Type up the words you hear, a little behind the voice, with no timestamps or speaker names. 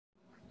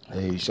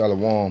Hey,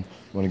 Shalom.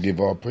 I want to give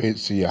all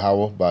praise to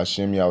Yahweh,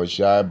 Ba'ashem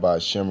Yahushai,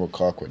 Ba'ashem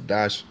Rakar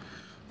Kwadash,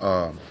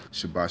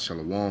 Shabbat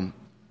Shalom.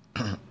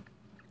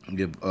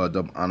 Give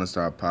double honors to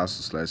our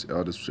apostles slash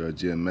elders,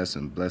 GMS,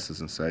 and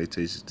blessings and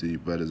salutations to you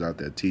brothers out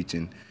there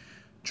teaching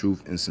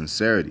truth and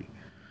sincerity.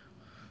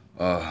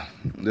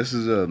 This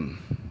is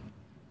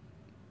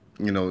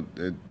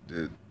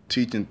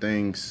teaching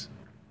things.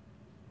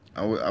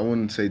 I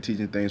wouldn't say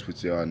teaching things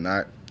which they are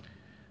not,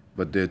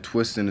 but they're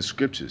twisting the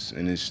scriptures,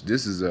 and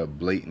this is a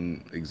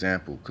blatant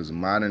example because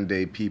modern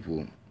day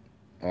people,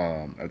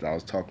 as I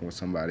was talking with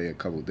somebody a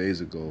couple of days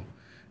ago,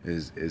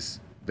 is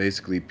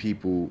basically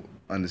people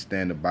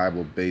understand the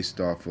Bible based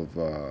off of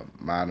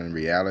modern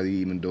reality,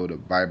 even though the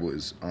Bible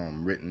is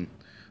written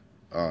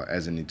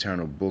as an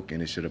eternal book,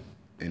 and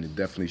it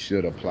definitely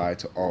should apply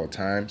to all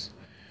times.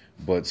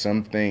 But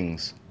some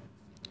things,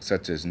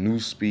 such as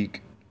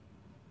newspeak,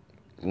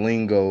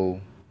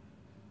 lingo,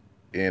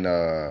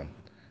 and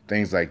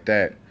things like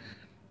that,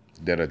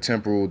 that are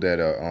temporal,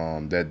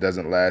 that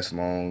doesn't last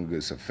long,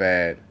 it's a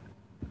fad.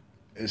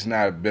 It's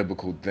not a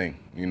biblical thing,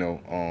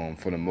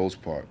 for the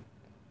most part.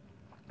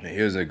 And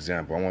here's an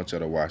example. I want y'all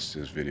to watch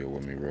this video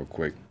with me real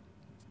quick.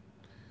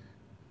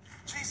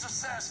 Jesus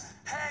says,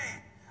 hey,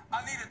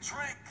 I need a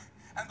drink.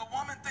 And the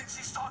woman thinks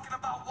he's talking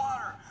about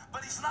water,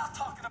 but he's not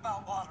talking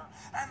about water.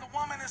 And the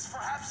woman is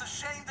perhaps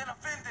ashamed and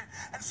offended,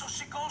 and so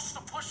she goes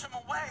to push him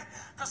away,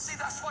 because see,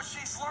 that's what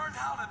she's learned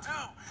how to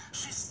do.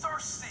 She's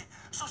thirsty,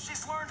 so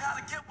she's learned how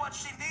to get what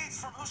she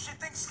needs from who she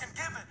thinks can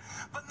give it,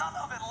 but none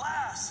of it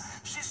lasts.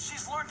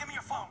 She's learned, give me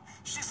your phone.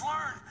 She's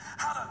learned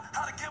how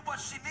to get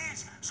what she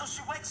needs, so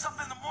she wakes up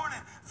in the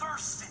morning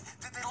thirsty.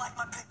 Did they like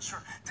my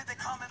picture? Did they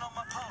comment on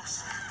my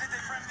post? Did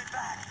they friend me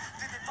back?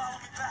 Did they follow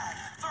me back?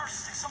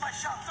 Thirsty. Somebody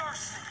shout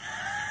thirsty.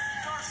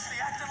 Thirsty,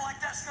 acting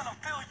like that's gonna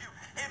fill you.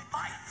 It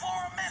might for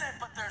a minute,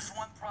 but there's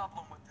one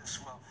problem with this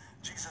well.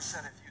 Jesus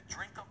said, if you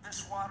drink of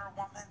this water,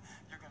 woman,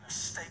 you're gonna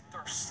stay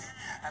thirsty.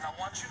 And I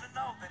want you to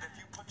know that if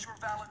you put your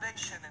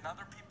validation in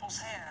other people's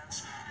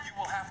hands, you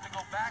will have to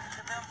go back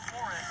to them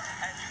for it,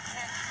 and you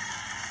can't.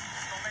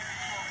 So maybe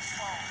throw his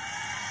phone.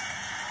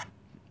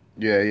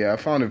 Yeah, I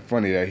found it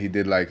funny that he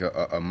did like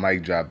a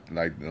mic drop,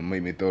 like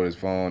made me throw his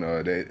phone.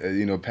 Or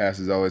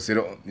pastors always say,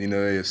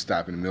 they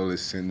stop in the middle of the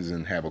sentence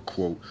and have a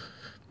quote.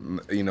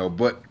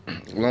 But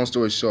long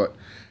story short,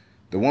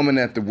 the woman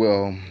at the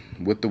well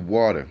with the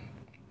water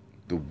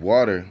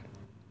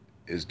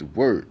is the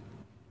word.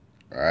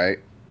 All right.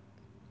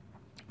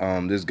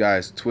 This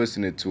guy's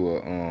twisting it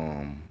to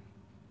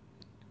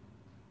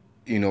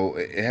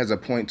it has a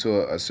point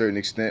to a certain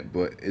extent,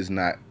 but it's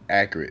not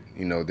accurate.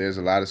 There's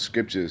a lot of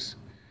scriptures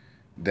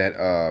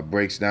that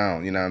breaks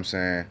down, you know what I'm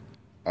saying?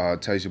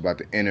 Tells you about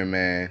the inner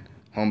man,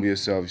 humble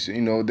yourself.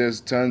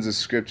 There's tons of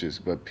scriptures,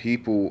 but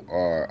people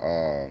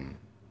are,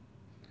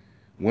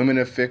 women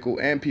are fickle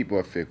and people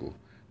are fickle.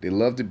 They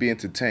love to be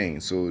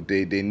entertained, so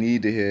they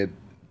need to hear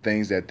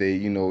things that they,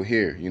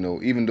 hear.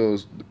 Even though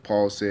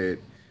Paul said,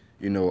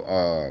 you know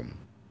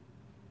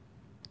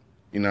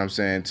what I'm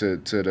saying, to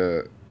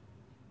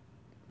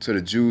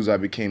the Jews I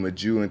became a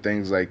Jew and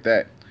things like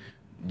that.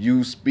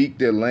 You speak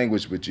their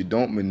language, but you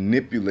don't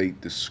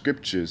manipulate the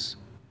scriptures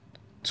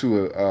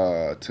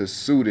to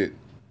suit it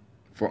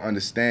for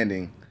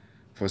understanding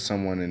for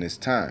someone in this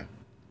time.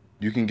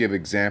 You can give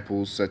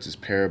examples such as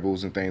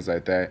parables and things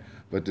like that,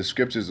 but the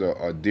scriptures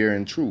are dear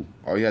and true.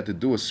 All you have to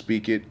do is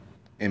speak it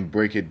and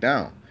break it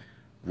down.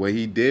 What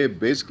he did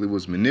basically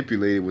was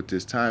manipulated with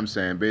this time,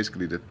 saying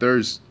basically the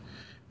thirst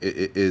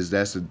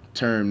that's a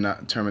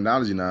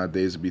terminology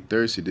nowadays, to be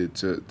thirsty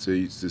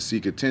to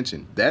seek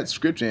attention. That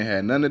scripture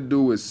had nothing to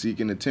do with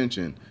seeking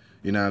attention.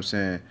 You know what I'm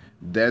saying?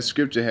 That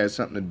scripture had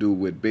something to do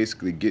with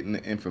basically getting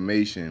the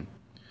information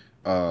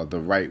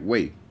the right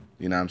way.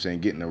 You know what I'm saying?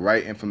 Getting the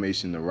right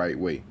information the right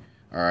way.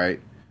 All right?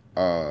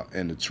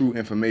 And the true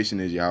information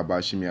is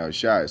Yahweh Shem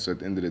Yahushai. So at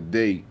the end of the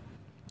day,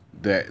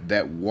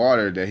 that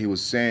water that he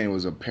was saying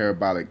was a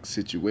parabolic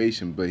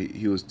situation, but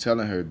he was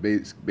telling her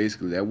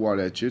basically that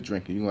water that you're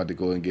drinking, you have to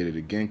go and get it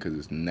again because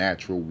it's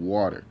natural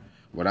water.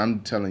 What I'm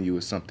telling you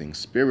is something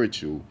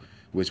spiritual,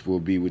 which will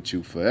be with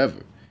you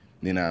forever.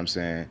 You know what I'm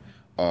saying?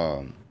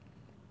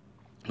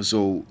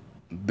 So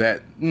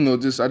that,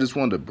 I just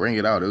wanted to bring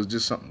it out. It was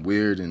just something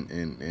weird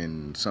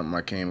and something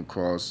I came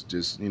across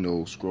just,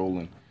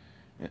 scrolling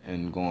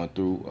and going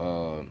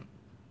through.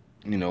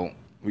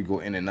 We go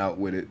in and out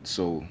with it.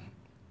 So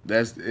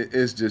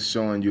it's just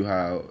showing you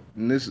how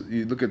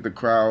you look at the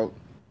crowd,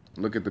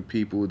 look at the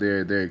people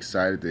they're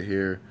excited to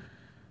hear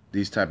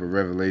these type of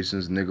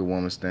revelations, nigga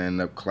woman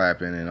standing up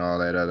clapping and all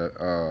that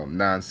other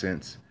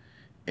nonsense,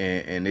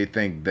 and they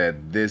think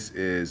that this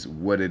is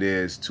what it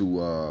is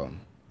to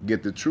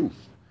get the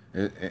truth.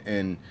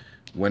 And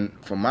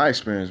from my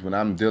experience, when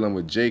I'm dealing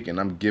with Jake and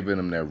I'm giving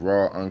them that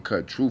raw,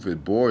 uncut truth,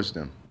 it bores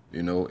them.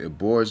 It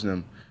bores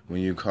them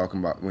when you're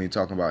talking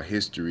about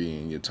history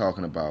and you're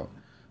talking about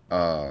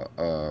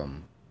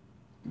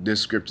this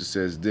scripture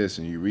says this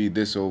and you read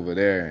this over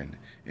there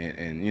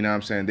and you know what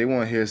I'm saying, they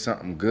want to hear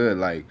something good,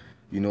 like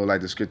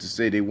the scriptures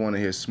say, they want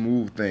to hear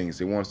smooth things.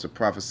 They want us to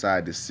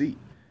prophesy deceit.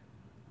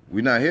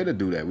 We're not here to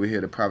do that. We're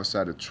here to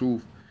prophesy the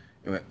truth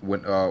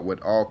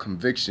with all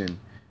conviction,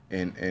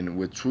 and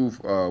with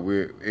truth,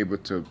 we're able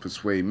to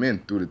persuade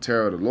men. Through the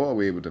terror of the Lord,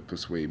 we're able to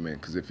persuade men.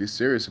 Because if you're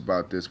serious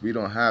about this, we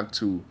don't have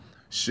to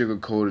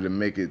sugarcoat it and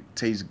make it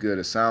taste good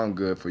or sound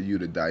good for you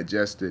to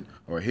digest it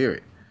or hear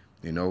it,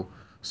 you know.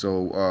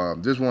 So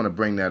just want to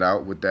bring that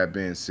out. With that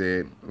being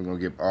said, we're going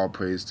to give all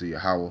praise to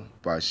Yahweh,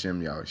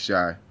 Ba'ashem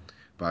Yahushai,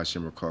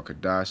 Ba'ashem Rakar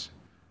Kadash,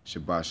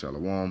 Shabbat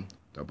Shalom,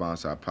 the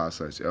Bonsai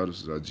Apostles,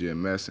 elders, our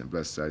GMS, and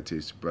blessed I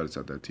teach brothers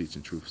out there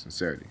teaching truth,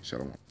 sincerity.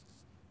 Shalom.